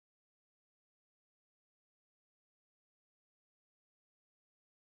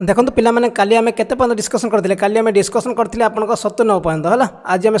देखो पिला माने काली आमे केते पर्यंत डिस्कशन करथिले काली आमे डिस्कशन करथिले आपनको 79 पर्यंत हला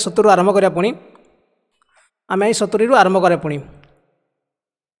आज आमे 70 आरंभ करिया पुनी आमे 70 रु आरंभ करे पुनी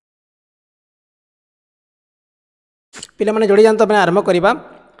पिला माने जोड़ी जानतो आमे आरंभ करिबा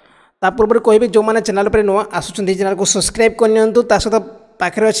ता पूर्व कहबी जो माने चैनल पर नुआ आसुचंदी चैनल को सब्सक्राइब करनियंतु ता सहित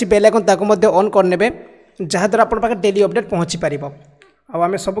पाखरे अछि बेल आइकन ताको मध्ये ऑन करनेबे जहा द्वारा अपन पाखे डेली अपडेट पहुंची परिबो आ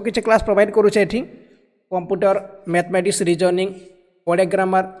आमे सब किछ क्लास प्रोवाइड करू छे एठी computer mathematics reasoning Odia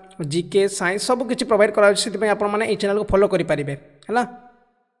grammar GK science सब किछि प्रोवाइड करा छै से आपण माने ए चैनल को फॉलो करि परिबे हला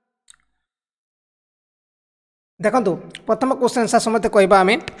देखंतु प्रथम क्वेश्चन आंसर समते कहबा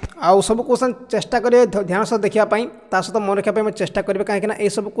आमे आ सब क्वेश्चन चेष्टा करिए ध्यान से देखिया पई ता सहित मन रखिया पई हम चेष्टा करबे काहे कि ना ए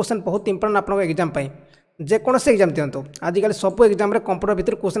सब क्वेश्चन बहुत इंपोर्टेंट आपन एग्जाम पई जे कोन से एग्जाम दियंतो आज काल सब एग्जाम रे कंप्यूटर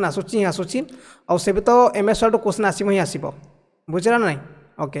भीतर क्वेश्चन आसुची आ से भी तो एमएस वर्ड क्वेश्चन आसीबो ही आसीबो बुझला नै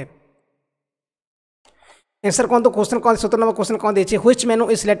ओके आंसर कौन तो क्वेश्चन कौन 17 नंबर क्वेश्चन कौन देछि which menu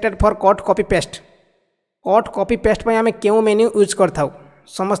is selected for cut copy paste पई हमें केउ मेन्यू यूज करथाउ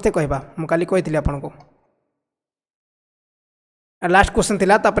समस्ते कहबा हम काली कहिथिले आपन को लास्ट क्वेश्चन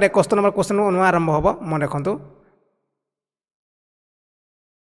थिला तापर 71 नंबर क्वेश्चन नु आरंभ होबो मन रखंतु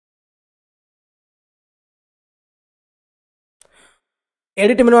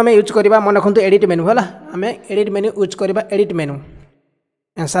एडिट मेनू हमें यूज करबा मन रखंतु एडिट मेनू हला हमें एडिट मेनू यूज करबा एडिट मेनू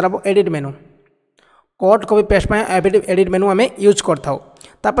आंसर अब एडिट मेनू कट कॉपी पेस्ट में एडिट मेनू हमें यूज करथाउ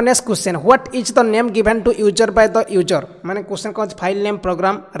तापर next question what is the name given to user by the user माने क्वेश्चन कौन file name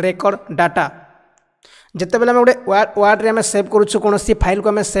programme record data जिते बेले गोटे वार्ड रे हमें सेव करूछु कोनोसी फाइल को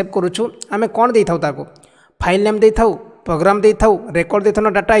हमें सेव करूछु हमें कौन देथाउ ताको file name देथाउ programme देथाउ record देथाउ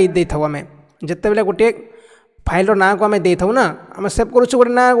data ई देथाउ हमें जिते बेले गोटे फाइल रो नाम को हमें देथाउ ना हमें सेव करूछु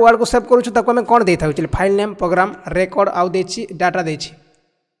गोटे ना वर्ड को सेव करूछु ताको हमें कौन देथाउ चली फाइल नेम प्रोग्राम रेकॉर्ड आउ देछि डाटा देछि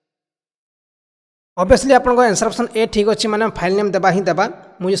ऑब्वियसली आपन को आंसर ऑप्शन ए ठीक अछि माने फाइल नेम देबा ही देबा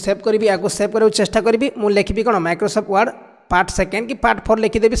मुझे सेव करबी आगो सेव करे चेष्टा करबी मु लिखबी कोन माइक्रोसॉफ्ट वर्ड पार्ट सेकंड की पार्ट 4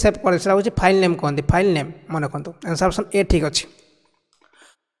 लिखि देबी सेव करे सेला होछि फाइल नेम कहंदी फाइल नेम मन रखंतु आंसर ऑप्शन ए ठीक अछि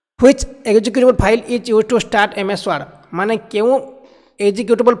which executable file is used to start MS word माने केउ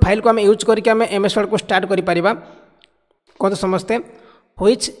एक्जीक्यूटेबल फाइल को हम यूज करके हम एमएस वर्ड को स्टार्ट करि परिबा कोन समझते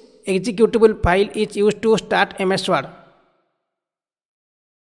which executable file is used to start MS word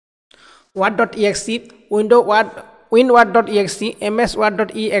word.exe win.word.exe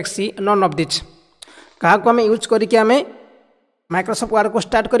ms.word.exe none of this कहा को हमें यूज करके हमें माइक्रोसॉफ्ट वर्ड को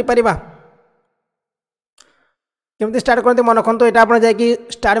स्टार्ट करि परिबा केमति स्टार्ट करते मन रखन तो एटा आपण जाय कि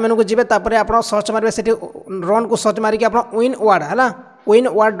स्टार्ट मेनू को जिबे तापर आपण सर्च मारबे सेठी रन को सर्च मारी कि आपण विन वर्ड हला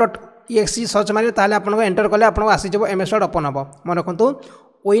win.word.exe सर्च मारी ताले आपण को एंटर करले आपण को आसी जबो एमएस वर्ड ओपन हबो मन रखन तो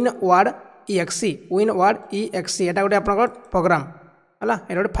win.word.exe win.word.exe एटा गोटे आपण को प्रोग्राम हला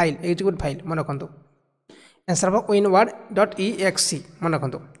ए गोटे फाइल एक्जीक्यूट फाइल मन रखंतु आंसर हो win.word.exe मन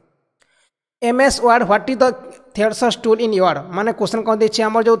रखंतु MS word what is the थियसर्स tool in word माने क्वेश्चन कोन देछि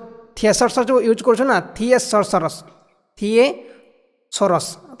हमर जो थियसर्स जो यूज करछु ना थियसर्स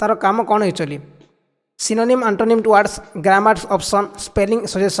तार काम कोन हे चली synonym antonym two words grammar option spelling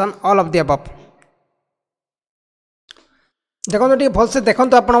suggestion all of the above देखो तो भल से देखो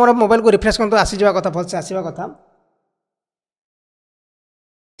तो अपन मोबाइल को रिफ्रेश करतो आसी जवा कथा भल से आसीबा कथा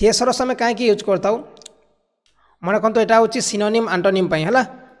थियसर्स हमें कहीं यूज करता मन रखो यहाँ हूँ सिनोनिम एंटोनिम है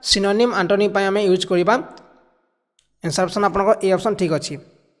सिनोनिम एंटोनिम आम यूज करवा आंसर ऑप्शन आप ए ऑप्शन ठीक अच्छे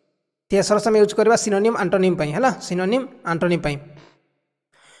थियसर्स आम यूज करवा सिनोनिम एंटोनिम है synonym antonym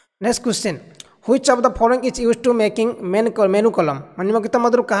next question which of the following is use to making menu column निम्नलिखित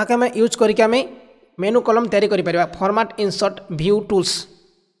मध्य क्या आम यूज करके आम मेनू कॉलम तैयारी करिपरिबा फॉर्मेट इंसर्ट व्यू टूल्स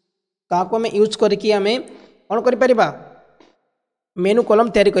क्या आम यूज करके आम कौन करिपरिबा मेनू कॉलम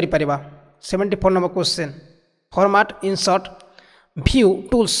तैयारी करि परिबा 74 number question format insert view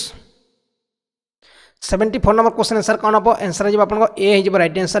tools 74 number question answer कौन हम आंसर हो आपन ए हो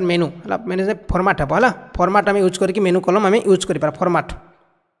राइट आंसर मेनू हला मेनू से फॉर्मेट हम हला फॉर्मेट हम यूज करके मेनू कॉलम हम यूज करि पार फॉर्मेट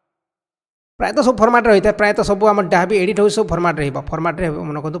प्राय तो सब फॉर्मेट रही है प्राय तो सब आम जहाँ भी एडिट हो सब फॉर्मेट रहिबा फॉर्मेट रे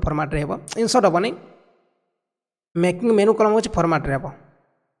मन कहतु फॉर्मेट रे इंसर्ट हम नहीं मेकिंग मेनू कॉलम हो फॉर्मेट रे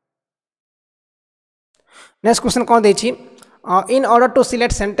नेक्स्ट क्वेश्चन कौन देछि in order to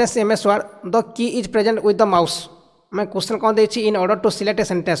select sentence ms word the key is present with the mouse मैं क्वेश्चन कौन देछि in order to select a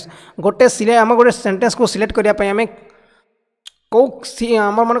sentence गोटे सिले हम गोटे सेंटेंस को सिलेक्ट करिया पय हमें को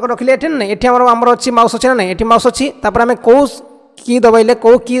हमर मन को रखले एठन नै एठी हमर अछि माउस अछि नै एठी माउस अछि तापर हमें को की दबाइले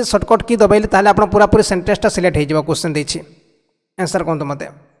को की शॉर्टकट की दबाइले ताले आपण पूरा पूरी सेंटेंस ता सिलेक्ट हे जिवो क्वेश्चन देछि आंसर कोन तो मते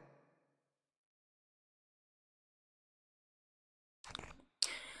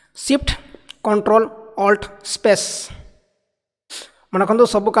शिफ्ट कंट्रोल ऑल्ट स्पेस मन रखु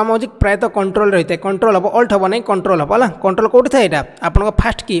सब कम हो प्रायतः कंट्रोल रही है कंट्रोल हम अल्ट हम नहीं कंट्रोल हम है कंट्रोल कौटी था यहाँ आपन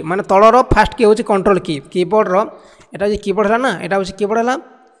फास्ट की माने तलर फास्ट की हूँ कंट्रोल की कीबोर्ड रहा कीबोर्ड है ना यहाँ हूँ कीबोर्ड है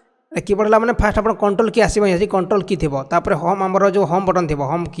कीबोर्ड है मैंने फास्ट आप कंट्रोल की आसो कंट्रोल की थी होम आमर जो होम बटन थी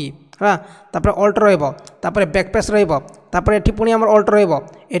होम की है अल्ट रही बैकपेस रही पुणी आम अल्ट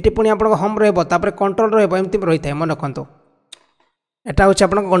रही पुणी आप होम रही कंट्रोल रही रही है मन रखु यहाँ हूँ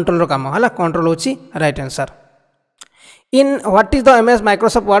आप कंट्रोल काम है कंट्रोल हूँ right answer in what is the MS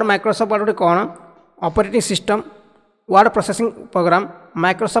Microsoft word कौन operating system word processing program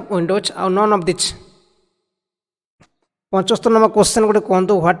Microsoft Windows और none of this 75 number question गोटे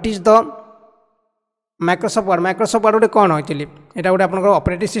कहतु what is the Microsoft word गोटे कौन एक्चुअली यहाँ गोटे आप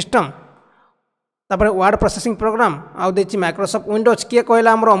ऑपरेटिंग सिस्टम तापर वर्ड प्रोसेसिंग प्रोग्राम आउ देखिए माइक्रोसॉफ्ट विंडोज किए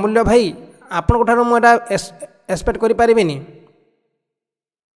कहला आमर अमूल्य भाई आपन मुझे एक्सपेक्ट करें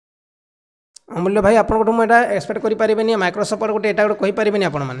अमूल्य भाई आपन मुझे एक्सपेक्ट करें माइक्रोसॉफ्ट गोटे यहाँ गोटे कहींपारे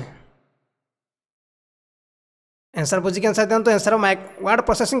आपण मैंने आंसर बुझिक आंसर दिखाते आंसर वर्ड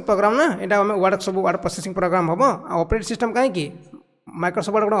प्रोसेसिंग प्रोग्राम ना यहाँ आम वर्ड सब वर्ड प्रोसेसिंग प्रोग्राम हम ऑपरेटिंग सिस्टम कहीं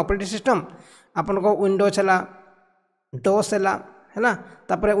माइक्रोसॉफ्ट वर्ड ऑपरेटिंग सिस्टम आपन को विंडोज है डोस है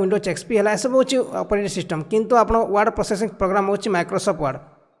तापर विंडोज एक्सपी है सब हूँ ऑपरेटिंग सिस्टम किंतु आप वर्ड प्रोसेसिंग प्रोग्राम हूँ माइक्रोसॉफ्ट वर्ड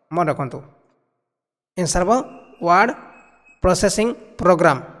मन रखु आंसर हम word processing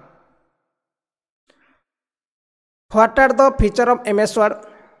program what are the feature of MS word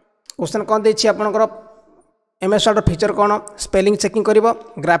question कौन देखिए आपंकर एमएस वर्ड फीचर कौन स्पेलिंग चेकिंग कर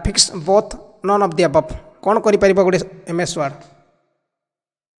graphics both none of the above कौन कर गोटे एमएस वर्ड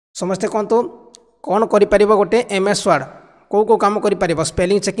समस्ते कहतु कौन कर गोटे एमएस वर्ड कौ काम कर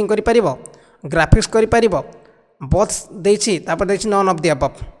स्पेलिंग चेकिंग कर ग्राफिक्स कर बोथ देछि नॉन ऑफ द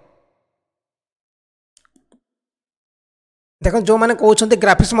अबव देख जो मैंने कहते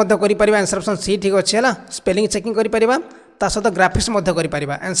ग्राफिक्स कर आंसर ऑप्शन सी ठीक अच्छे है स्पेलिंग चेकिंग कर सहित ग्राफिक्स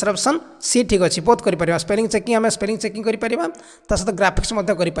कर आंसर ऑप्शन सी ठीक अच्छे बहुत कर स्पेलिंग चेकिंग आम स्पेलिंग चेकिंग कर सहित ग्राफिक्स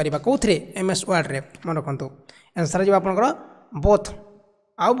कर कौन एमएस वर्ड रे मन रखु आंसर जो आपंकर बोथ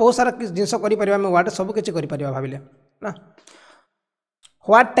आउ बहुत सारा जिनस कर वर्ड सब किसी कर भाविले ना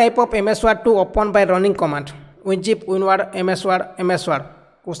what type of MS word to open by running command WinZip windward MS word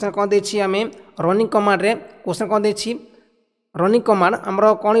question कौन देखिए आम रनिंग कमांड रे क्वेश्चन कौन देखिए रनिंग कमांड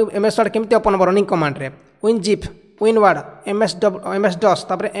आमर कौन एमएस वर्ड केमती ओपन हम रनिंग कमांड रे विनजिप विनवर्ड एमएस डॉस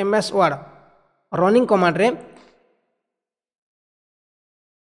तापर एमएस वर्ड रनिंग कमांड रे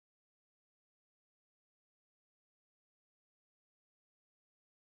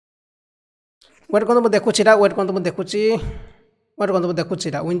वेट करते मुझे देखुची वेट करते मुझे देखुची वेट करते मुझे देखुची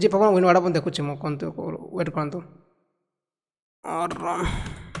विनजिप हम विनवर्ड हम देखुची वेट करते और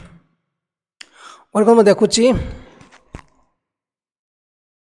वेट कर मुझे देखुची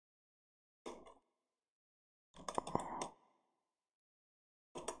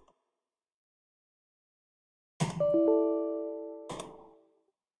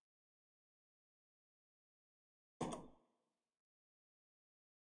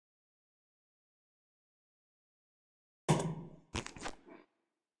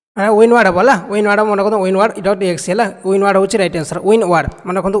विनवर्ड बोला विनवर्ड मन रखते विनवर्ड डट एक्स है विनवर्ड हूँ रईट आंसर विनवर्ड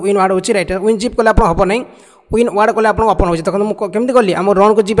मन रखते विनवर्ड हूँ रईट विनजिप कले आप हम नहीं विनवर्ड कले आप ओपन हो देखो मुझे केमती कली आम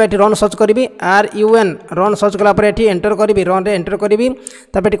रन को जी रन सर्च करी RUN रन सर्च कलापर ये एंटर करी रन रे एंटर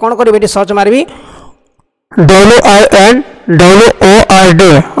करी कौन करी सर्च मारि WINWORD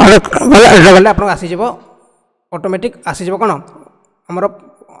आप आसीज ऑटोमेटिक आसीज कौन आमर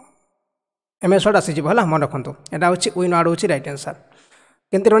एमएस वर्ड आसीज है मन रखु यहाँ हूँ विनवर्ड हूँ रईट आंसर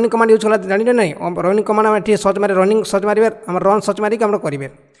केमती रनिंग कमांड यूज कला जानी ना रनिंग कमांड आम ये सर्च मारे रनिंग सर्च मारे आम रन सर्च मारिक आम करेंगे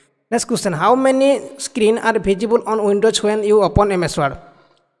next question how many screen are visible on Windows when you open MS word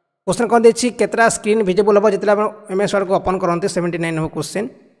question कौन देखिए केतरा स्क्रीन विजिबल हम जितने आप एमएस वर्ड को ओपन करते 79 हो question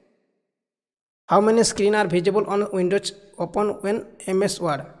how many screen are visible on Windows open when MS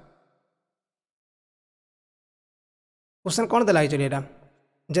word question कौन देला यहाँ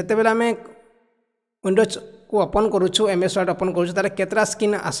जिते बेले आम विंडोज को ओपन करुछु एमएस वर्ड ओपन करुछु तार केतरा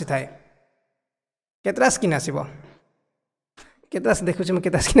स्क्रीन आसी थाए केतरा स्क्रीन आसीबो केतरा देखुछि मैं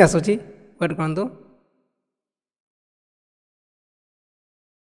केतरा स्क्रीन आसुछि वेट करंतु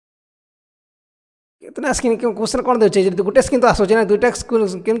केतना स्क्रीन क्वेश्चन कौन दे गोटे स्क्रीन तो आसुछि ना दुईटा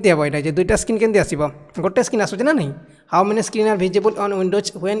स्क्रीन केमती हम यहाँ दुईटा स्क्रीन केमती आसीबो गोटे स्क्रीन आसुछि ना नहीं how many screen are visible on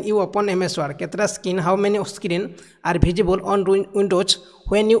Windows when you open MS word केतरा screen how many screen are visible on Windows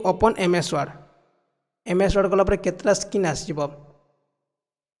when you open MS word MS word कला केतरा स्क्रीन आसो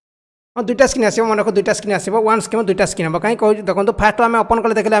हाँ दुईटा स्क्रीन आसो मन रख दुईटा स्क्रीन आसो वन स्क्रीन दुईटा स्क्रीन हम कहीं कहूँ देखो फास्ट आम ओपन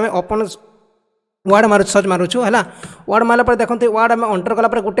कले देखले आम ओपन वार्ड मारु सर्च मारुछु है वार्ड मारला पर देखते वार्ड आम अंटर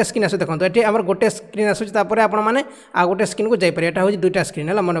कला गोटे स्क्रीन आस देखो ये आम गोटे स्क्रीन आसूपर आपने आ गोटे स्क्रीन को जापर यहाँ हूँ दुईटा स्क्रीन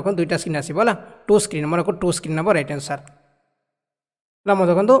है मन रखो दुईटा स्क्रीन आसो है टू स्क्रीन मन रखो टू स्क्रीन हम रईट आंसर मैं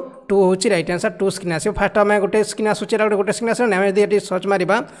देखो टू हूँ रईट आंसर टू स्क्रीन आसो फास्ट आम गोटे स्क्रीन आसूँ गोटे स्क्रीन आस यदि सर्च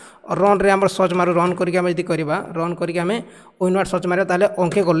मारिबा रन रे सर्च मारू रन करके रन करके विन वार्ड सर्च मारे ताले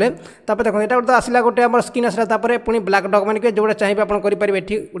अंके गले देखो यहाँ गोटे आसला गोटे स्क्रीन आसला पुणी ब्लाक डॉक्यूमेंट के जो चाहिए आप करेंगे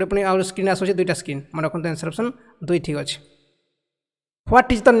ये गोटे पुणी आउ स्क्रीन आसूँ दुईटा स्क्रीन मन रखते आंसर ऑप्शन 2 ठीक अच्छे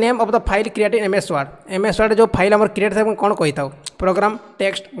what is the name of the file created in MS word जो फाइल आम क्रिएट था कौन कही था प्रोग्राम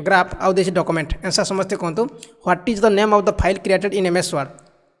टेक्स्ट ग्राफ आउ देसी डॉक्यूमेंट आंसर समस्ते कहतु what is the name of the file created in MS word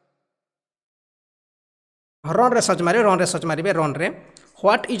run रे सर्च मारे रन रे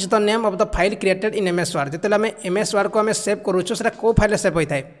what is the name of the file created in MS word जिते आम एमएस वर्ड को आम सेव करूँ से कौ फाइल सेव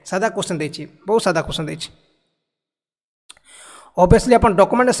होता है सादा क्वेश्चन देछि बहुत सादा क्वेश्चन देछि ऑब्वियसली अपन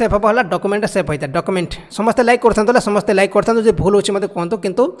डॉक्यूमेंट सेव हम है डॉक्यूमेंट सेव होता है डॉक्यूमेंट समस्ते लाइक करते समस्ते लाइक करते जो भूल होती मतलब कहतु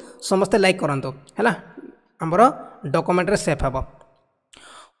किंतु समस्ते लाइक करूँ है आमर डॉक्यूमेंट सेव हम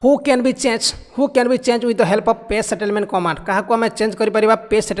who can be change with the help of page settlement command क्या आम चेंज कर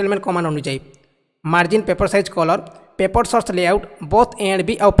page settlement command अनुଯାयी margin paper size colour paper source layout both A and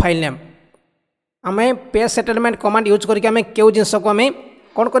B आउ फाइल नेम आम page settlement command use करके क्यों जिनस को आम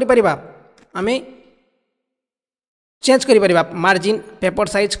कौन कर आम चेंज कर margin paper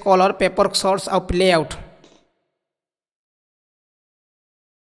size colour paper source आउ लेआउट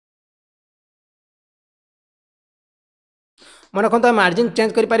मन रखते मार्जिन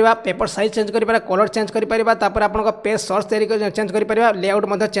चेंज कर पेपर साइज चेंज कर कलर चेंज कर आप पेज सोर्स चेंज कर लेआउट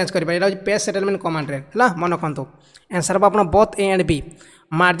चेंज कर पेज सेटलमेंट कमांड है मन रखु आंसर हम आप both A and B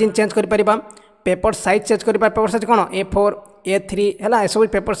margin change कर पेपर साइज चेंज कर पेपर साइज कौन A4 A3 है सब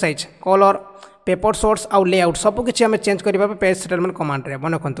paper size colour paper source आउ लेआउट सबकि आम चेंज कर पेज सेटलमेंट कमांड रे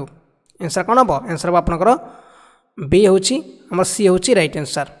मन रखु आंसर कौन हम आंसर हम आपंकर बी हूँ आम सी हूँ right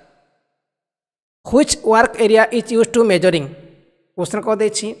answer which work area is use to measuring question कौन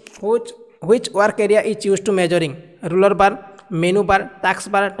देछि which work area is use to measuring ruler bar menu bar task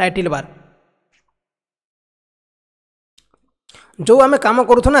bar title bar जो आम कम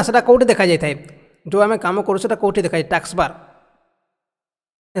करूँ ना से कौटी देखा जाए जो आम कम करूँ कौटी देखा टास्क बार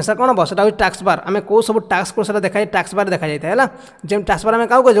आंसर कौन हम से टास्क बार आम कौ सब टास्क को देखा टास्क बार देखा जाए है जब टास्क बार आम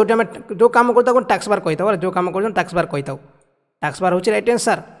क्या कह जो जो कम करता टास्क बार कही था जो कम कर टास्क बार कही था टास्क बार हूँ रईट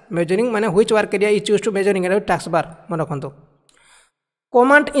आंसर मेजरिंग माने which work area is use to measuring task bar मन रखु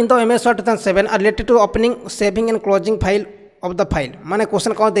command in the MS word 2007 are related to opening saving and closing file of the file माने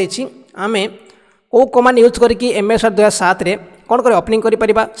question कौन देछि आमे को command use करके MS word 2007 रे कौन कर ओपनिंग कर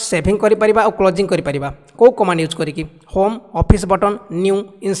परिबा सेविंग कर परिबा और क्लोजिंग कर परिबा को कमांड यूज करके home office button new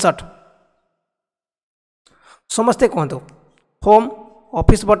insert समस्ते कहतु home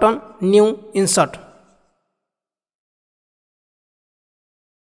office button new insert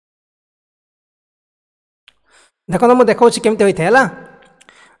देखो मुझे देखा केमती होता है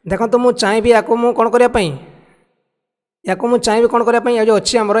देखो मुझे चाहिए या कौन करने या चाहिए कौन करने जो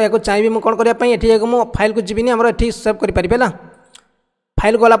अच्छी आमर या चाहिए मुझे कौन करने ये मुझे फाइल को जीविनी आमर ये सेव करें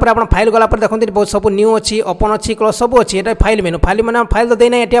फाइल गलापर आप फाइल गलापर देखते बहुत सब न्यू अच्छी ओपन अच्छी क्लोज सब अच्छी ये फाइल मेनू मैंने फाइल तो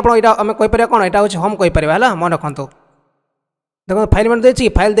देना ये आम कहीपर कौन यहाँ हूँ होम कहीपर है मन रखु देखो फाइल मेनू देखिए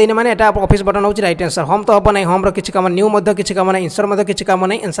फाइल देने मैंने ऑफिस बटन हूँ रईट आंसर होम तो हम ना होम किसी काम न्यू किसी काम ना इंसर किसी काम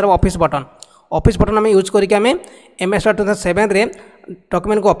ना आंसर ऑफिस बटन आम यूज करके आम एमएस वर्ड 2007 रे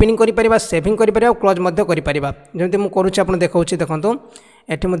डॉक्यूमेंट को ओपनिंग कर सेविंग कर क्लोज जमी मुझे करुच्ची आप देखा देखो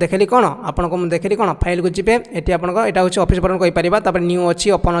ये मुझे देखली कौन आपको मुझे देखली कौन फाइल को जी ये आपको यहाँ हूँ ऑफिस बटन कहीपर न्यू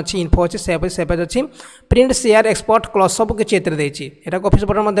अच्छी ओपन अच्छी इनफो अच्छी सेवेज अच्छी प्रिंट शेयर एक्सपोर्ट क्लोज सब किसी ये ऑफिस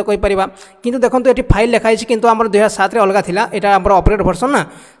बटन कहीपर कि देखो ये फाइल लिखाई कि आम 2007 अलग था यहाँ आम अपडेट भर्सन ना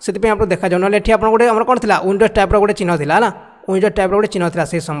से आप देखा जाऊ ना ये गोटे आम कौन था विंडोज टाइप गोटे चिन्ह था विंडोज टाइप गोटे चिन्ह था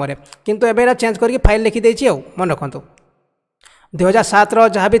से समय किंतु एबे चेंज करके फाइल लिखिदेछि मन रखु 2007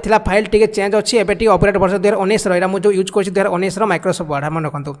 जहाँ भी था फाइल टी चेंज अच्छी एवं ऑपरेट वर्ष 2019 रहा मुझे यूज कर 2019 माइक्रोसॉफ्ट वर्ड मन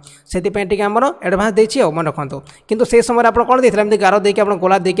रखु से आमर एडभांस देछि मन रखु किंतु से समय आप कौन देता एमती गार देकी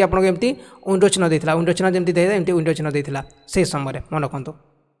गोला देकी एमती विंडो चिन्ह देता विंडो चिन्ह जमी एमती विंडो चिन्ह देता से समय मन रखु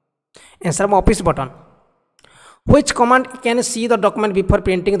answer office button which command can see the document before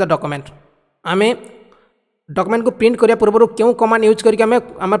printing the document आम डॉक्यूमेंट को प्रिंट करने पूर्व क्यों कमांड यूज करके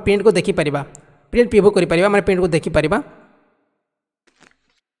आम प्रिंट को देखिपर प्रिंट प्रिव्यू कर प्रिंट को देखिपर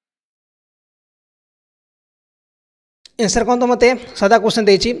आंसर कौन तो मत सादा क्वेश्चन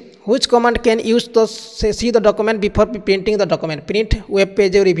देछि which command can use the see the document before printing the document print web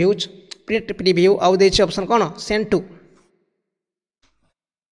page reviews print preview आउ देछि ऑप्शन कौन सेंड टू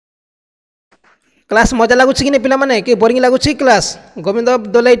क्लास मजा लगुच कि नहीं पिला माने कि बोरिंग लगुच क्लास गोविंद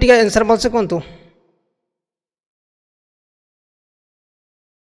दोलाई टिके आंसर भलसे कहतु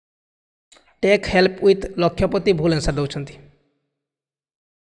टेक हेल्प विथ लक्ष्यपति भूल आंसर दौरान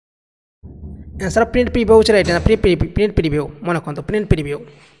आंसर प्रिंट प्रिव्यू हो राइट प्रिंट प्रिव्यू मन रखु प्रिंट प्रिव्यू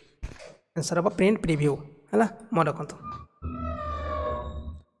आंसर हम प्रिंट प्रिव्यू है मन रखु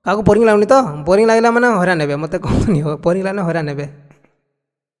क्या बोरिंग लगुनि तो बोरिंग लगला मैंने हरा ने मत कहनी हो बोरिंग लगने हरा ने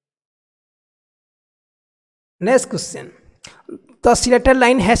नेक्स्ट क्वेश्चन तो सिलेक्टेड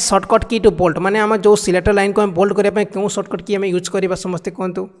लाइन हैज शॉर्टकट की टू बोल्ट माने आम जो सिलेक्टेड लाइन को हम बोल्ट करने क्यों शॉर्टकट की हमें यूज करवा समस्ते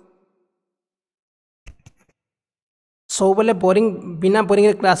कहतु सब बेले बोरिंग बिना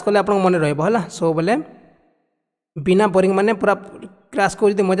बोरिंग क्लास कले आप मन रहा सब बेले बिना बोरिंग माने पूरा क्लास को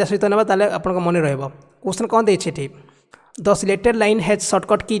जो मजा सहित ना ताले आप मन रहा क्वेश्चन कौन देठी the selected line has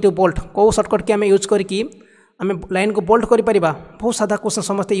shortcut की टू बोल्ट कौ शॉर्टकट की आम यूज करके आम लाइन को बोल्ट कर बहुत साधा क्वेश्चन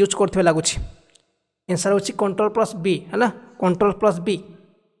समस्त यूज करते लगुच आंसर होची कंट्रोल प्लस बी है ना control plus B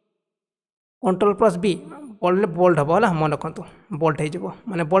bold bold हम है मन रखु बोल्ट हो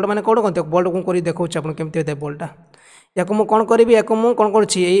माने बोल्ड माने कौन कहते बोल्ड को कर देखा आपको केमती होता है बोल्टा या मुझे कौन करी या मुझे कौन कर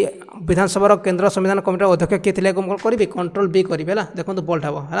विधानसभा केंद्र संविधान कमिटी अध्यक्ष किए थे कौन करी कंट्रोल बी करी है देखो बोल्ट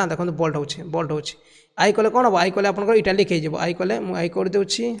हम है देखो बोल्ट हो आई कले कौन हम आई कले आप इटालिक हो आई कले मुझे आई कर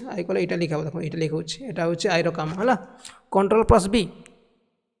दूसरी आई कले इटालिक हम देखो इटालिक होटा हूँ आई रम है control plus be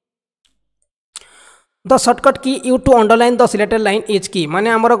the shortcut की you to underline the selected line is की माने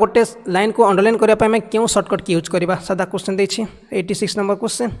आमर गोटे लाइन को अंडरलाइन करने क्यों शॉर्टकट की यूज करवा सादा क्वेश्चन देखिए 86 number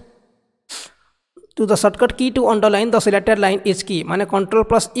question to the shortcut की to underline the selected line is की माने कंट्रोल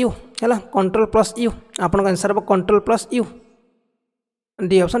प्लस यू है कंट्रोल प्लस यू आपन आंसर हम control plus U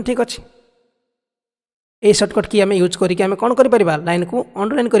D option ठीक अच्छे ये शॉर्टकट की आम यूज करके कौन कर लाइन को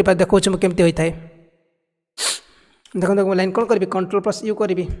अंडरलाइन कर देखा केमती होता है देखो देखो लाइन कौन करी कंट्रोल प्लस यू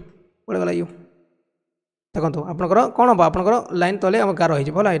करी पड़ेगा यू देखो आपंकर कौन हम आपंकर लाइन तले आम गार हो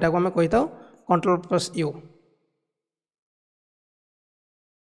यहाँ को आम कही था कंट्रोल प्लस यू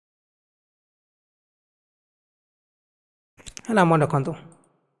है मन रखु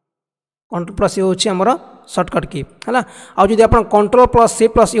कंट्रोल प्लस यू हूँ आमर शॉर्टकट की है आदि आप control plus C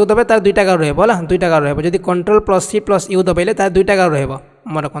plus you दबे तार दुईटा गार रहा दुईटा गार रही control plus C plus you दबेले तार दुईटा गार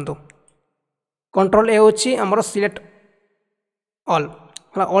मन रखु कंट्रोल ए हूँ आमर सिलेक्ट ऑल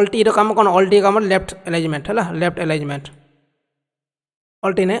है ऑल्ट ई काम कौन ऑल्ट ई काम लेफ्ट एलाइजमेंट है left alignment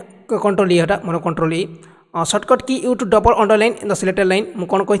alt in control ई है मोर कंट्रोल ई शॉर्टकट की you to double underline in the selected line मुझे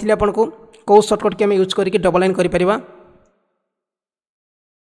कौन कही आपको कौ शॉर्टकट की आम यूज करके डबल लाइन कर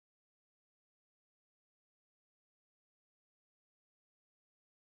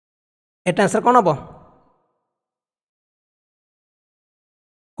एटा आंसर कौन हम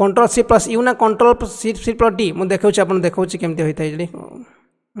कंट्रोल सी प्लस यू ना कंट्रोल सी प्लस डी मुझे देखा आप देखा केमती होता है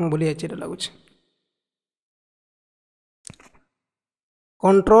मुझे भूली जाइए लगुच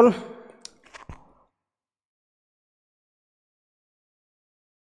कंट्रोल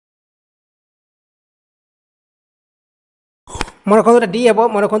मन रखु डी हे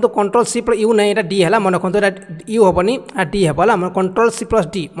मन रखु कंट्रोल सी प्लस यू नहीं डी है मन रखु यू हेनी डी हे मन कंट्रोल सी प्लस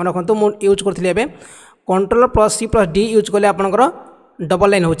डी मन रखु मुझे यूज करी control plus C plus D use कले आपंकर डबल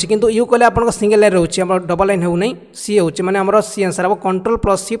लाइन होची किंतु यू कले आप सिंगल लाइन रोचे डबल लाइन हो नहीं सी होची माने हमर सी आंसर हम control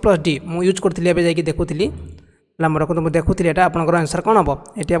plus C plus D मु यूज करथिली एबे जाई देखुथिली लाम रखु तो देखुथिली एटा आपनकर आंसर कोन हम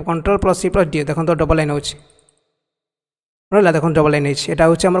एटी आप control plus C plus D देखो तो डबल लाइन होची रहला देखो डबल लाइन होची एटा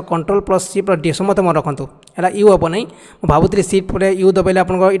होची हमर control plus C plus D समते मन रखंतु एला यू हम नहीं मु भाबुथिली सी पर यू दबेले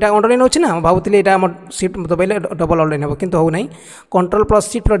आपनकर एटा अंडरलाइन होची ना भाबुथिली एटा हम शिफ्ट दबेले डबल अंडरलाइन हो किंतु हो नहीं control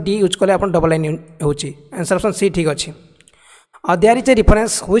plus C plus D use कले आपन डबल लाइन होची आंसर ऑप्शन सी ठीक अछि there is a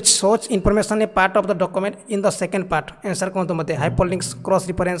reference which shows information a part of the document in the second part answer कौन तो मते hyperlinks cross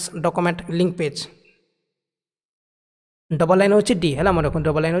reference document link page double line होची D है मन रखु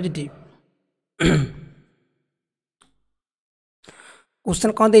डबल लाइन होची डी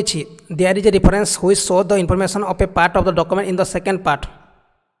क्वेश्चन कौन देछि there is a reference which shows the information of a part of the document in the second part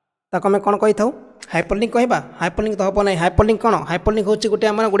ताको हमें कौन कही था हाइपरलिंक कहबा हाइपरलिंक तो हम ना हाइपरलिंक कौन हाइपरलिंक होची गोटे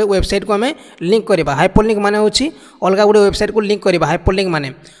आम गोटे वेबसाइट को हमें लिंक करबा हाइपरलिंक माने होची अलग गोटे वेबसाइट को लिंक करबा हाइपरलिंक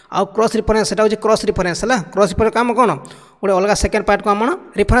माने आ क्रॉस रेफरेंस सेटा होची क्रॉस रेफरेंस है क्रॉस रेफरेंस काम कौन गोटे अलग सेकेंड पार्ट को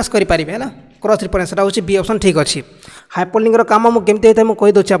हम रेफरेंस करि पारिबे है क्रॉस रेफरेंस सेटा होची बी ऑप्शन ठीक अछि हाइपरलिंक रो काम मु केमते होता है मु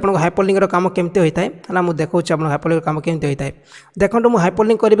कहि दोछि आपन हाइपरलिंक रो काम केमते होता है हला मु देखौछि आपन हाइपरलिंक रो काम केमते होता है देखंतु मु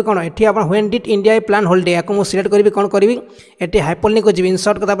हाइपरलिंक करबी कोन एठी आपन when did India plan holiday याको मु सिलेक्ट करबी कोन करबी एठी हाइपरलिंक को जिबि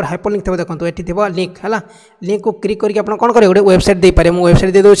इंसर्ट को तापर हाइपरलिंक थबो देखंतु एठी थबो लिंक हला लिंक को क्लिक करके आपन कोन करे गोटे वेबसाइट दे पारे मु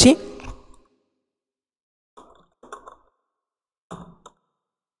वेबसाइट दे दोछि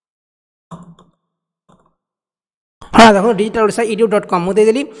हाँ देखो digital-orisha.edu.com मुझे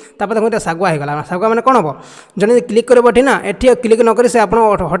देदेली देखो सगुआ होगा सगुआ मैंने कौन हम जन क्लिक कर ये क्लिक नक से आप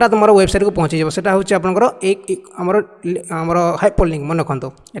हठात मोर वेबसाइट को पहुँची जाटा हूँ आपंकर आमर हाइपर लिंक मन रखु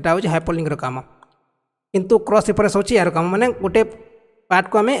यहाँ हूँ हाइपर लिंक काम किंतु क्रॉस रिफरेंस होची यार काम माने गोटे पार्ट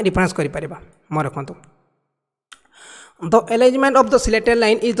को आम रिफरेंस कर मन रखु the arrangement of the selected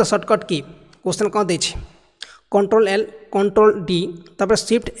line is the shortcut की क्वेश्चन कौन they control L control D तापर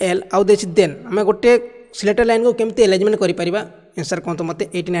शिफ्ट एल आउ दे देन आम गोटे सिलेक्टेड लाइन को केमती अरेंजमेंट कर आंसर कौन तो मत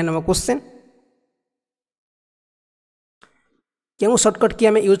 89 नंबर क्वेश्चन क्यों शॉर्टकट की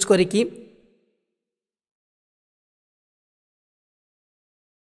आम यूज करी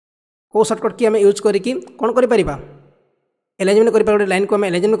कौ शॉर्टकट की आम यूज करी कौन कर अरेंजमेंट कर लाइन को आम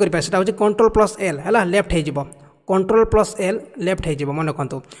अरेंजमेंट कर कंट्रोल प्लस एल है लेफ्ट हो कंट्रोल प्लस एल लेफ्ट हो मन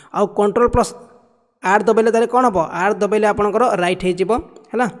रखु आउ कंट्रोल प्लस आर दबाइले ताले कौन हम आर दबाइले आपंकर रईट हो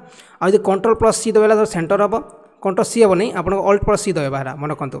आदि कंट्रोल प्लस सी दबाइले तो सेंटर हम कंट्रोल सी हम नहीं आप अल्ट प्लस सी दबाइबा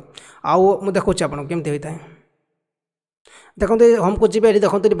मन रखु आउ मुझे देखा आपको केमती होता है देखते होम को जी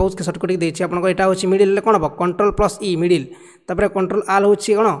देखते बहुत सर्टकट देखिए आपको यहाँ हूँ मिडिल कौन हम कंट्रोल प्लस ई मिडिल तापर कंट्रोल आर हूँ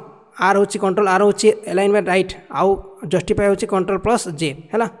कौन आर हूँ कंट्रोल आर हूँ अलाइन बाय राइट आउ जस्टिफाई हूँ कंट्रोल प्लस जे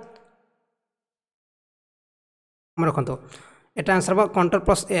है मन रखु यहाँ आंसर हम कंट्रोल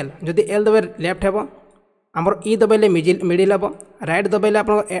प्लस एल जदि एल दबाई लेफ्ट हे आमर ई दबाइले मिडिल हम रईट दबाइले आप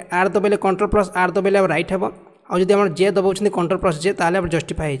are दबाइले control plus are दबाइले right हे आदि आम जे दबाऊँ कंट्रोल प्लस जे ताले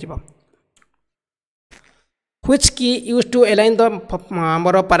जस्टिफाई हो व्हिच की यूज टू अलाइन द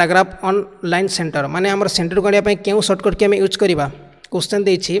आमर पैराग्राफ ऑन लाइन सेंटर माने आमर सेंटर को आने क्यों शॉर्टकट की आम यूज करवा क्वेश्चन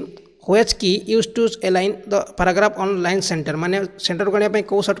देछि व्हिच की use to align the paragraph on line centre माने सेंटर को आने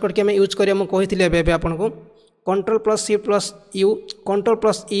कौ शॉर्टकट की आम यूज करिया कही आपको control plus C plus you control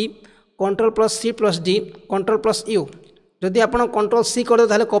plus E control plus C plus D control plus you जदि आप कंट्रोल सी कर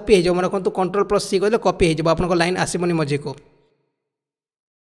दे कॉपी हो रखु कंट्रोल प्लस सी कर कॉपी हो आप लाइन आसबनी मझी को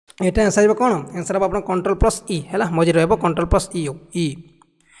यहाँ आंसर कौन आंसर हम आप कंट्रोल प्लस ई है मझे रहा कंट्रोल प्लस यू ई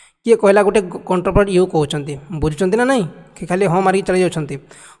किए कहला गोटे कंट्रोल प्लस यू कहते बुझुं ना नहीं कि खाली हाँ मारिक चली जाती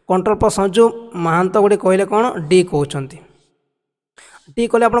कंट्रोल प्लस जो महांत गोटे कहले कौन डी कहते डी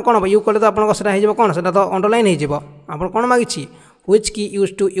कले आप कौन हम यू कले तो आपको कौन से तो अंडरलाइन हो कौन मागिछि व्हिच की use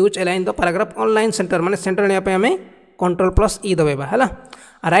to use align the paragraph on line centre माने सेंटर ने आम कंट्रोल प्लस ई दबाइबा है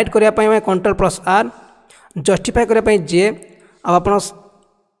राइट करने कंट्रोल प्लस आर जस्टिफाई करने जे आप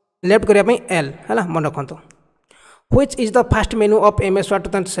लेफ्ट करने एल है मन रखु which is the fast menu of MS Word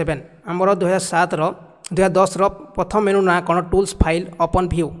 2007 आमर 2010 प्रथम मेनू ना कौन tools file open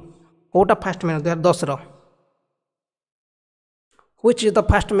view कौटा fast menu 2010 which is the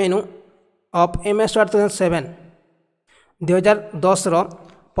fast menu of MS Word 2007 2010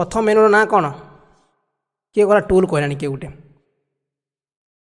 प्रथम मेनू ना कौन किए गला टूल कहलानी किए गोटे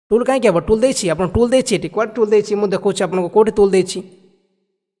टूल कहीं हम टूल देछि आप टूल देछि कौन टूल देछि मुझे देखा आपको कौटी टूल देछि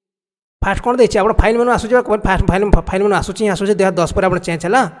फास्ट कौन देछि आप file menu आसूँ fast file menu आसूँ आसूँ 2010 पर आप चेंज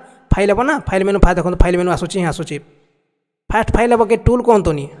है फाइल हम ना फाइल मेनू देखो फाइल मेनू आसूँ आसूँ फास्ट फाइल हम के टूल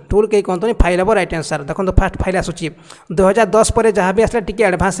कहतुनि टूल कहीं कहतुनि फाइल हम राइट आंसर देखो फास्ट फाइल आसूँ 2010 पर जहाँ भी आसला टी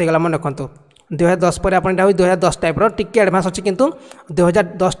एडभांस होगा मन रखु 2010 पर आप 2010 टाइप टी एडभांस अच्छी किंतु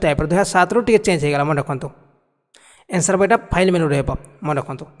 2010 टाइप 2007 रू चेंज होगा मन रखु आंसर हम यहाँ फाइल मेनू रहा मन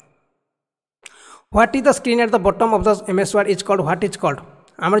रखु what is the screen at the bottom of the MS Word is called what is called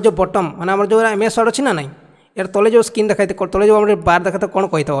आम जो बॉटम माने आम जो MS Word अच्छी ना नहीं यार तले जो स्क्रीन देखा तले जो आम बार देखा कौन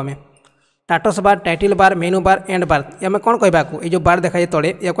कही था आम status bar title bar menu bar and बार आम कौन कहवा को ये बार देखा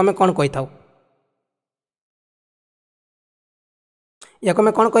तले या आम कौन कही था या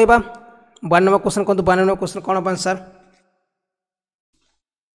आम कौन कहवा 1 नंबर क्वेश्चन कहतु 1 नंबर क्वेश्चन कौन हम आंसर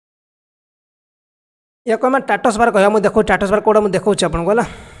या आम स्टेटस बार कह मुझे देखो स्टेटस बार कौटा मुझे देखा आपको है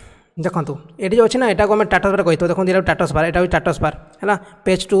देखो ये जो अच्छे ना यहाँ को आम स्टेटस बार कही देखो ये स्टेटस बार यहाँ स्टेटस बार है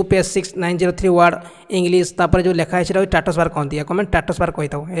पेज 2 पेज 6 903 वर्ड इंग्लिश तापर जो लिखा है स्टेटस बार कहती है आम स्टेटस बार कही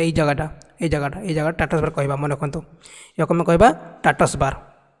था ये जगह स्टेटस बार कहवा मन रखु या आम कहवा status bar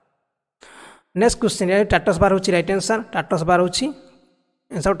next question status bar हूँ राइट आंसर स्टेटस बार हूँ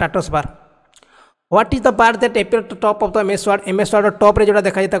answer status bar what is the bar that appear to top of the MS Word top रे जोड़ा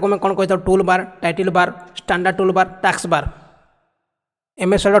देखा जाता कौन कही था tool bar title bar standard tool bar tax bar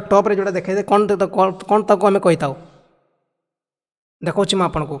MS Word top रे जोड़ा देखा कौन कौन तक आम कही था देखा मुझे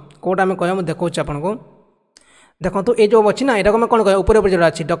आपको कौटा आम कह देखा आपको देखो ये जो अच्छी ना यहाँ आम कौन कह ऊपर जोड़ा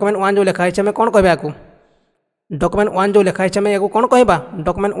अच्छी डॉक्यूमेंट 1 जो लिखाई आम कौन कहवा को डॉक्यूमेंट 1 जो लिखाई आम या कौन कहवा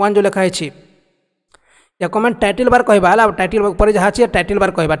डॉक्यूमेंट 1 जो लिखाई या कमेंट टाइटल बार कहवा है टाइटल ऊपर जहाँ अच्छी टाइटल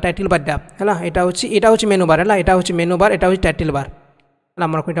बार कहवा टाइटल बार यहाँ हूँ मेनू बार है यहाँ हूँ मेनू बार यहाँ टाइटल बार है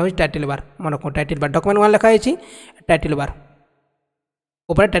मन रखो यहाँ टाइटल बार मन रखो टाइटल बार डॉक्यूमेंट 1 लिखाई टाइटल बार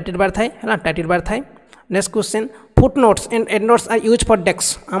ऊपर टाइटल बार थाए है टाइटल बार थाए next question foot notes and and notes are use for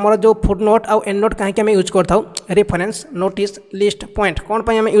डेक्स आमर जो फुट नोट आउ एंड नोट कहीं यूज करता रेफरेंस नोटिस लिस्ट पॉइंट कौन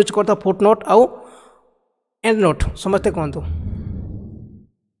पर यूज करता फुट नोट आउ एंड नोट समस्ते कहतु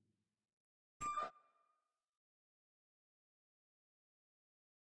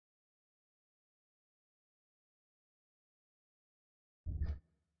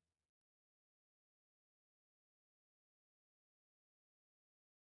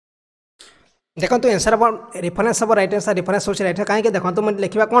देखो एनसर हम रेफरेंस हम रईट आंसर रेफरेंस हो रईट कहीं देखो मुझे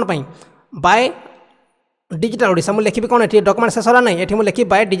लिखा कौन बाय डिजिटल ओडिशा मुझे लिखी कौन ये डॉक्यूमेंट शेष ना ये मुझे लिखी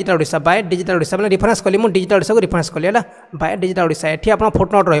बाय डिजिटल ओडिशा मैंने रेफरेंस कली मुझे डिजिटल ओडिशा को रेफरेंस कली है बाय डिजिटल ओडिशा ये आप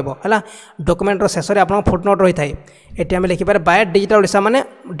फुट नोट रहा डॉक्यूमेंट शेष में आप फुट नोट रही है ये आम लिखिपारे बाय डिजिटल ओडिशा माने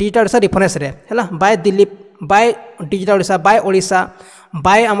डिजिटल ओडिशा रेफरेंस है bye Dilip by digital Odisha bye Odisha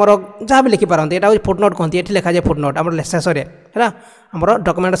bye आमर जहाँ भी लिखिपारती यहाँ फुट नोट कहते ये लिखा जाए फुट नोट आम शेष है आमर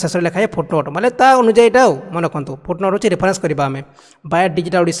डॉक्यूमेंट शेष लिखा जाए फुट नोट माने ता अनुजाई यहाँ मन रखु फुट नोट हूँ रेफरेंस करवा आम by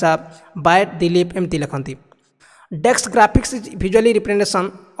digital Odisha bye Dilip एमती लिखती desk graphics is visually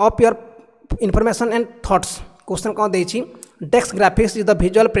representation of your information and thoughts question कौन देछि desk graphics is the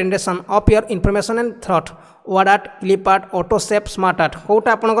visual presentation of your information and thought word art clip art ऑटोसेप smart art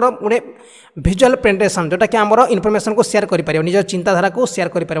कौटा आपंकर गोटे visual presentation जोटा कि आमर information को share कर निज चिंताधारा को शेयर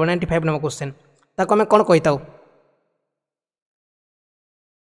कर 95 नंबर क्वेश्चन ताको आम कौन कही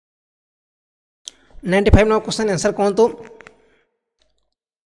 95 नंबर क्वेश्चन आंसर कहतु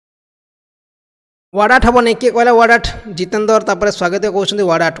वार्ड आर्ट हम नहीं किए कहला वार्ड आर्ट जितेंद्र तापर स्वागत कहते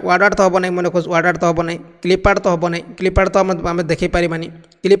वार्ड आर्ट तो हम नहीं मन वार्ड आर्ट तो हम नहीं क्लिप आर्ट तो हम नहीं क्लिप आर्ट तो आम देखे पारानी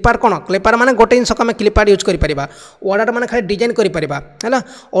क्लिप आर्ट कौन क्लिप आर्ट माने गोटे जिनस आम क्लिप आर्ट यूज कर वार्ड आर्ट माने खाली डिजाइन कर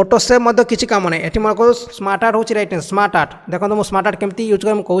ऑटोसेप किसी काम नहीं ये मन स्मार्ट आर्ट हूँ रईट स्मार्ट आर्ट देखो मुझे स्मार्ट आर्ट केमती यूज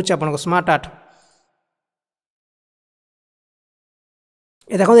कर कहूँ आपको स्मार्ट आर्ट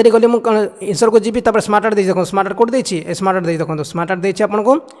ये देखो ये गली मुझे इनसर को जी स्मार्ट आर्ट देखो स्मार्ट आर्ट कोड देखिए स्मार्ट आर्ट देखो स्मार्ट आर्ट देखिए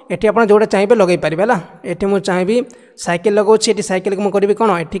आपको ये आप जोटा चाहिए लगे पारे है ये मुझे चाहिए साइकिल लगाऊँ ये साइकिल को मुझे कौन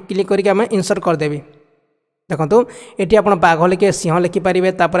ये क्लिक करके आम इनसर्ट करदेवी देखो ये आप बाघ लिखे सिंह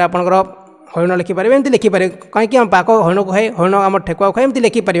लिखिपारे आपंकर हरिण लिखिपारे एमती लिखिपारे कहीं बाघ हरिण को खाए हरिण आम ठेकुआ खाए एमती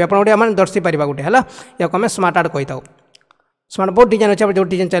लिखिपारे आप गोटे दर्शाई पारा गोटे है या आम स्मार्ट आर्ट कही था स्मार्ट बहुत डिजाइन अच्छे जो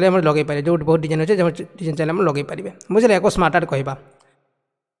डिजाइन चाहिए लगे पारे जो बहुत डिजाइन अच्छे जो डिजाइन चाहिए लगे पारे बुझे या स्मार्ट आर्ट कहवा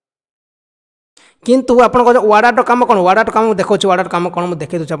किंतु आपन वार्ड आर्ट काम कौन वार्ड आर्ट काम देखो वार्ड आर्ट काम कौन मुझे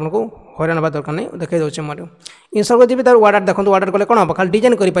देखे दूसरी आपको हईराण हवा दरकार नहीं देखे दूसरे मोर इनसर को जी वार्ड आर्ट देखो वार्ड आर्ट कले कौन हम खाली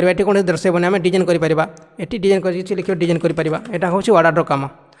डिजाइन करें ये कौन दर्शेबनी आम डिजाइन करें ये डिजाइन कर लिखे डिजाइन करें यहाँ हूँ वार्ड आर्ट काम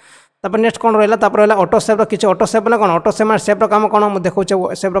तापर नेक्स्ट कौन रहा ऑटोसेप किसी ऑटोसेप ना कौन ऑटोसेप सेप्र काम कौन मुझे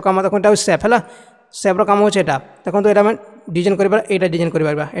देखो सेप्र काम देखो यहाँ सेप है सेप्र काम हूँ यहाँ देखो ये डिजाइन कर डिजाइन कर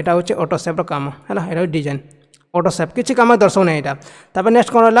यहाँ हूँ ऑटोसेप्र काम है यहाँ डिजाइन ऑटोसेप किसी काम दर्शाऊना यहाँ तापर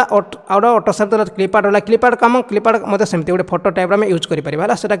नेक्स्ट कौन रहा ऑटोसेप तो क्लिप आर्ट रहा क्लिप आर्ट काम क्लिप आर्ट मतलब सेमती गोटे फोटो टाइप में यूज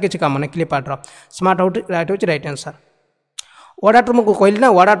करें किसी काम नहीं क्लिप आर्ट स्मार्ट हूँ रईट आंसर वार्ड आर्ट मुझे कहली ना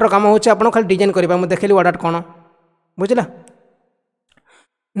वार्ड आर्ट काम हूँ आप खाली डिजाइन करेंगे मुझे देखली वार्ड आर्ट कौन बुझला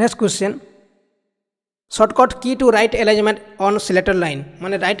नेक्स्ट क्वेश्चन शॉर्टकट की to right alignment on selected line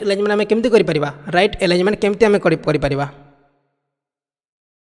माने राइट अलाइनमेंट आम केमती करें राइट अलाइनमेंट केमती आम करें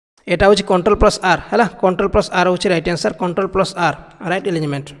एटा हूँ कंट्रोल प्लस आर है कंट्रोल प्लस आर हूँ right answer control plus are right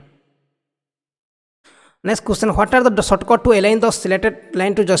alignment next question what are the shortcut to align the selected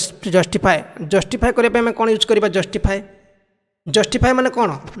line to justify justify करने कौन यूज करवा जस्टिफाई जस्टिफाई माने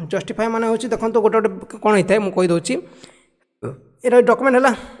कौन जस्टिफाई माने हूँ देखो गोटे गोटे कौन होता है मुझे कहीदे ये डॉक्यूमेंट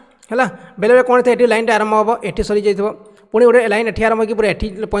है बेले कौन था ये लाइन आरंभ हम ये सरी जाइए पुणी गोटे लाइन एठी आरंभ की पूरा एठी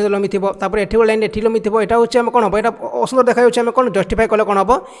पॉइंट लंबी थी एठी गोटे लाइन एठी लंबी थी यहाँ हूँ कौन हम यहाँ असुंदर देखा आम कौन जस्टिफाई कले कौन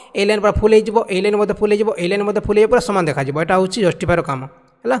हम ए लाइन पूरा फुल हो लाइन फुल हो लाइन फुल हो पूरा सामान देखा यहाँ हूँ जस्टिफायर काम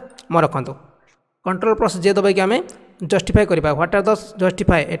है मैं रखु कंट्रोल प्लस जे दबाई आम जस्टिफाई करवा व्हाट आर द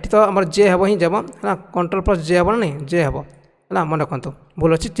जस्टिफाई ये तो आम जे हम ही जब है कंट्रोल प्लस जे हम नहीं जे हम है मन रखु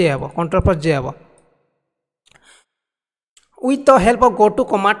भूल अच्छी जे हम कंट्रोल प्लस जे हम with the help of go to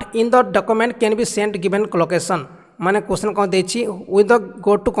command in the document can be sent given location माने क्वेश्चन कौन देछि with the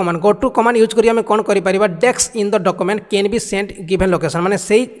go to command use करी हमें कौन करि परिबा desk in the document can be sent given location माने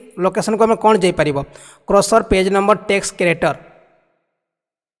सही location को हमें कौन जाई परिबो क्रॉसर पेज नंबर टेक्स्ट कैरेक्टर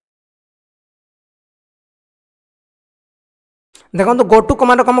देखो तो गो टू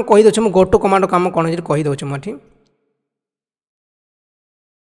कमांड काम कहि दउछु गो टू कमांड काम कौन कहि दउछु मठी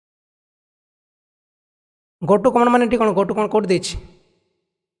गो टू कमांड माने कौन गो टू कौन कोड देछि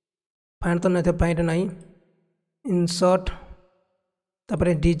फाइंड तो नहीं फाइंड नहीं इंसर्ट तापर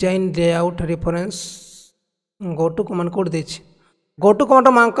design layout reference go to command code देछि गो टू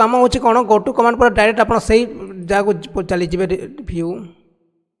कमांड काम होछि कौन गो टू कमांड पर डायरेक्ट आप सही जगह चली जाए व्यू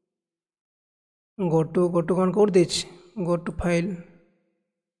गो टू कौन कौट देछि गो टू फाइल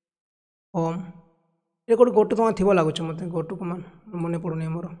होम ये कोड गो टू कमान थिबो लागुछ मते गो टू कमान मने पडुनी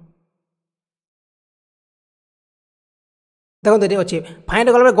हमर देखो ये अच्छे फाइंड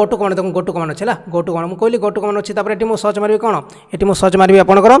गला गो टू कमान देखो गो टू कमान अच्छे गो टू कमान मुझे कहली गो टू कमान अच्छे तापर एटी सर्च मारि कौन ये मुझे सर्च मारि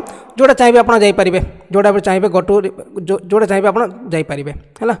आपंकर जोटा चाहिए आप जापारे जोटा चाहिए गो टू जोटा चाहिए आप जापारे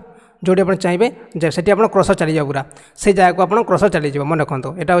है जोटी आप चाहिए से क्रसर चली जाओ पूरा से जगह को आप क्रसर चली जाओ मन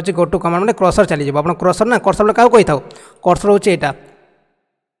रखो यहाँ हूँ गो टू कमांड मैंने क्रसर चली जाओ आप क्रसर ना क्रसर क्या कही था क्रसर हूँ यहाँ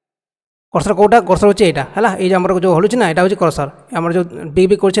क्रसर कौटा क्रसर हूँ यहाँ है ये जो हलुची ना यहाँ हूँ क्रसर आम जो बी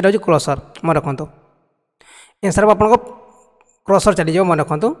बी कर क्रसर मन रखो एनसर आप क्रसर चली जाओ मन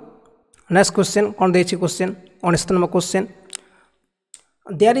रखो नेक्स्ट क्वेश्चन कौन देखिए question 19 number question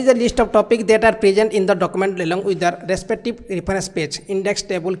There is a list of topics that are present in the document along with their respective reference page, index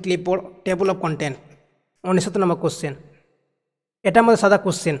table, clipboard, table of content. 19 number question एटा मत सादा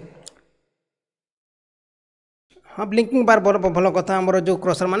question हाँ blinking बार भल कथा आमर जो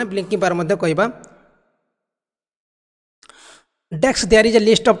crusher माने blinking बार मध्य कहबा Next, there is a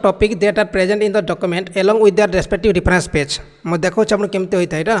list of topics that are present in the document along with their respective reference page. मैं देखो आप केमती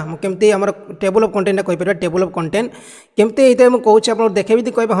होता है ना केमती आम टेबल ऑफ कंटेंट कही पार टेबल ऑफ कंटेंट केमती होता है मुझे कौचे आप देखेबी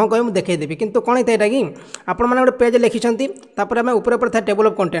कहे हाँ कहे मुझे देखदेवी कितु कौन होता है कि आपण मैंने गोटे पेज लिखिं आम ऊपर था टेबल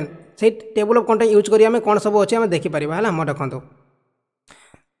ऑफ कंटेंट से टेबल ऑफ कंटेंट यूज करें कौन सब अच्छे आम देखिपर है मन रखु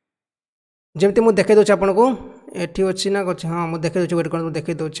जमी मुझे देखे दूसरी आपको ये अच्छी ना अच्छे हाँ मुझे देखे दूसरी वेट कर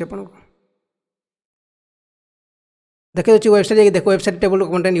देखे दूसरी आपको देखे दूसरी वेबसाइट देखो वेबसाइट टेबल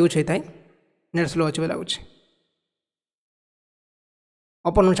कंटेंट यूज होता है नेट स्लो अच्छे लगुच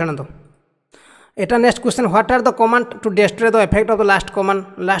ओपन छाड़ दो एटा next question what are the command to destroy the effect of the last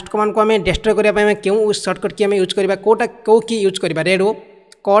command को हमें डिस्ट्रॉय करने क्यों शॉर्टकट की हमें यूज करवा कोटा कौ की यूज करवा redo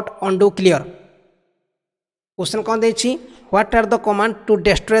cut undo clear question कौन देखिए what are the command to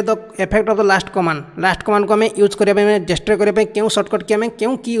destroy the effect of the last command को हमें यूज करने डिस्ट्रॉय करने क्यों शॉर्टकट की हमें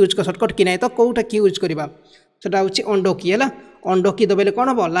क्यों की यूज कर शॉर्टकट की नहीं तो कौटा की यूज करवा सेटा हूँ अंडो की है अंडो की दबाइले कौन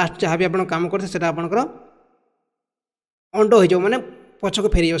हम लास्ट जहाँ भी आप काम करते आपंकर अंडो हो मैंने पछक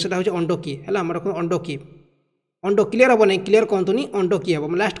फेरी से हूँ अंडो की है अंडो की अंडो क्लियर हम नहीं क्लियर कहतुनी अंडो की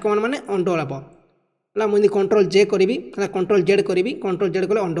हम लास्ट कमांड मैंने अंडो हम है मुझे कंट्रोल जे करी कंट्रोल जेड करी कंट्रोल जेड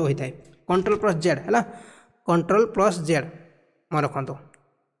कले अंडो होता है कंट्रोल प्लस जेड है कंट्रोल प्लस जेड मन रखु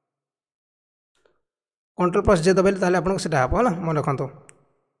कंट्रोल प्लस जेड दबाइले आपको सीटा हम है मन रखु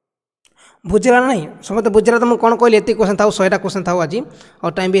बुझेगा नहीं समझते बुझेगा तो मुझे कौन कहली ये क्वेश्चन था 100टा क्वेश्चन था आज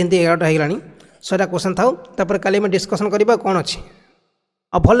और टाइम भी एमती 11टा होगा 100टा क्वेश्चन था कल मैं डिस्कसन करवा कौन अच्छी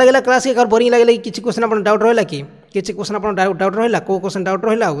और भल लगे क्लास के बोरिंग लगे किसी क्वेश्चन आप डाउट रहा कि किसी क्वेश्चन आप डाउट रहा कौ क्वेश्चन डाउट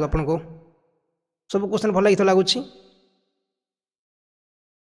रहा आपको सब क्वेश्चन भल लगी लगुच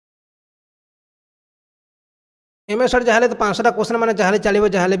एम एस जहाँ तो 500टा क्वेश्चन मैंने जहाँ चलो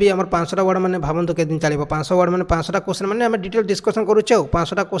जहाँ भी आम 500टा वर्ड मैंने भावतु के दिन चलो 500 वर्ड मैंने 500टा क्वेश्चन मैंने आम डिटेल डिस्कसन करुचे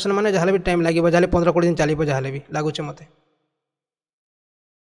 500टा क्वेश्चन मैंने जहाँ भी टाइम लगे जहाँ 15-20 दिन चलो जहाँ भी लगुच मत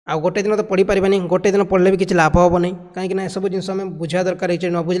आ गोटे दिन तो पढ़ी पारे गोटे दिन पढ़ले भी किसी लाभ हम नहीं कहीं सब जिन बुझा दरकार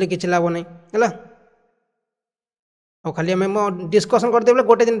न बुझे किसी लाभ नहीं है और खाली आम डिस्कसन करदे बोले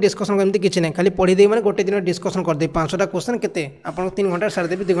गोटे दिन डिस्कसन एमती किसी ना खाली पढ़ी दे मैंने गोटे दिन डिस्कसन करदे 500टा क्वेश्चन केते आपको 3 घंटा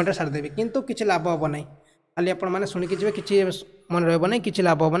सारिदेवी 2 घंटा सारिदेवी किंतु किसी लाभ हम नहीं खाली आपण मैंने शुणिकी जी किसी मन रहा नहीं किसी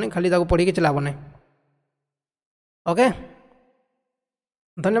लाभ हम नहीं खाली पढ़ी किसी लाभ नहीं ओके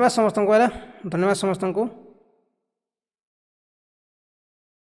धन्यवाद समस्त को धन्यवाद समस्त को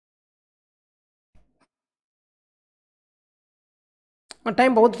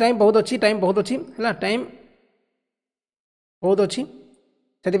टाइम बहुत अच्छी है टाइम बहुत अच्छी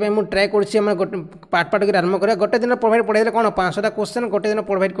से मुझे ट्राए कर पार्ट पार्ट कर आरम्भ करा गोटे दिन प्रोवाइड पढ़ाई कौन 500टा क्वेश्चन गोटे दिन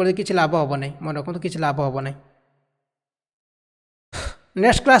प्रोवाइड कर किसी लाभ हम नहीं मन रखु किसी लाभ हम नहीं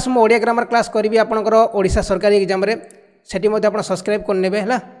नेक्स्ट क्लास मु ओडिया ग्रामर क्लास करी आपंकर ओडिशा सरकारी एग्जाम रे सेठी मते आपण सब्सक्राइब करने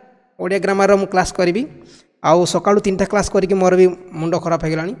है ओडिया ग्रामर मु क्लास करी आउ सकाळु 3टा क्लास करी मोर भी मुंड खराब हो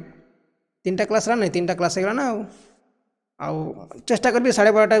गलानी 3टा क्लास ना नहीं 3टा क्लास हो ना आउ चेष्टा करी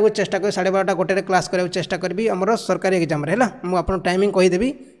 12:30 को चेष्टा करी 12:30 गोटे क्लास करा चेष्टा करी आमर सरकारी एग्जाम है मुझे टाइमिंग कहीदेवी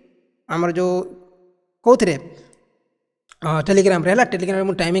आमर जो कौन टेलीग्राम है टेलीग्राम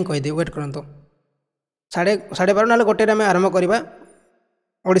मुझे टाइमिंग कहीदेवी वेट करूँ 12:30 ना गोटे आम आरम्भ करवा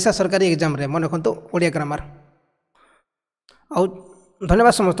ओडिशा सरकारी एग्जाम रे मन रखु ओडिया ग्रामर आउ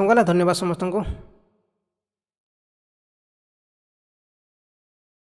धन्यवाद समस्त को धन्यवाद समस्त को।